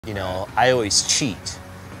You know, I always cheat.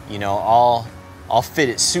 You know, I'll fit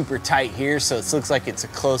it super tight here so it looks like it's a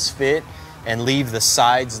close fit and leave the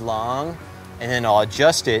sides long, and then I'll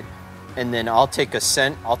adjust it, and then I'll take a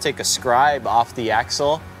scribe off the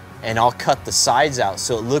axle and I'll cut the sides out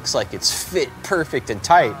so it looks like it's fit perfect and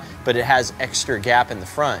tight, but it has extra gap in the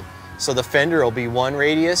front. So the fender will be one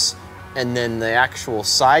radius and then the actual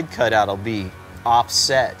side cutout will be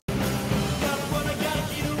offset.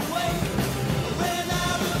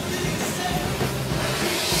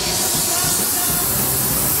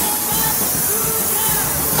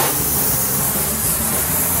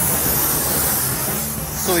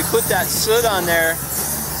 So we put that soot on there.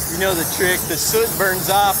 You know the trick, the soot burns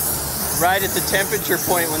off right at the temperature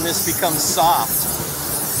point when this becomes soft.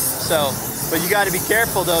 So, but you got to be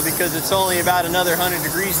careful though, because it's only about another 100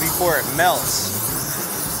 degrees before it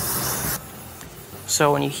melts.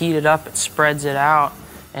 So when you heat it up, it spreads it out,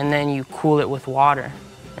 and then you cool it with water.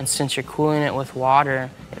 And since you're cooling it with water,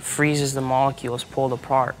 it freezes the molecules pulled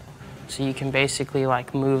apart. So you can basically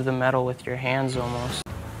like move the metal with your hands almost.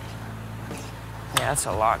 Yeah, that's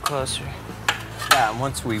a lot closer. Yeah, and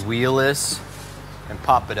once we wheel this and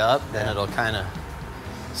pop it up, then it'll kind of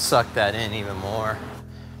suck that in even more.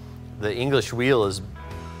 The English wheel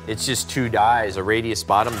it's just two dies, a radius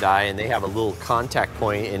bottom die, and they have a little contact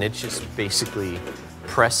point, and it's just basically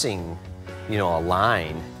pressing, you know, a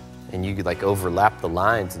line, and you could like overlap the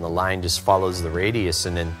lines, and the line just follows the radius,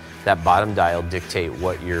 and then that bottom die will dictate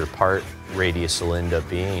what your part radius will end up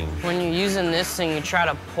being. When you're using this thing, you try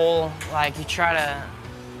to pull, like you try to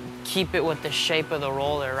keep it with the shape of the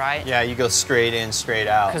roller, right? Yeah, you go straight in, straight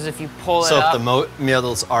out. Because if you pull it So up... if the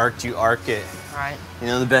middle's arced, you arc it. Right. You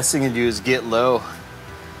know, the best thing to do is get low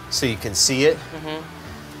so you can see it.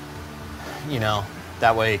 You know,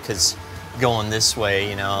 that way, because going this way,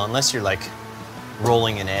 you know, unless you're like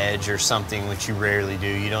rolling an edge or something, which you rarely do,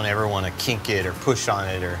 you don't ever want to kink it or push on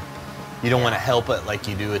it, or you don't want to help it like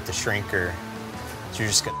you do with the shrinker. So you're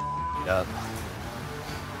just gonna it up.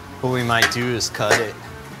 What we might do is cut it,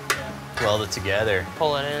 weld it together.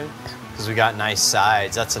 Pull it in. Because we got nice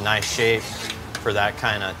sides. That's a nice shape for that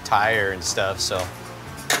kind of tire and stuff, so.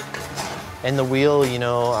 And the wheel, you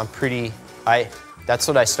know, that's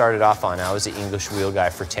what I started off on. I was an English wheel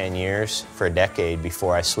guy for 10 years, for a decade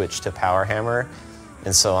before I switched to power hammer.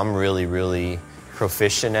 And so I'm really, really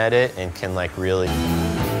proficient at it and can like really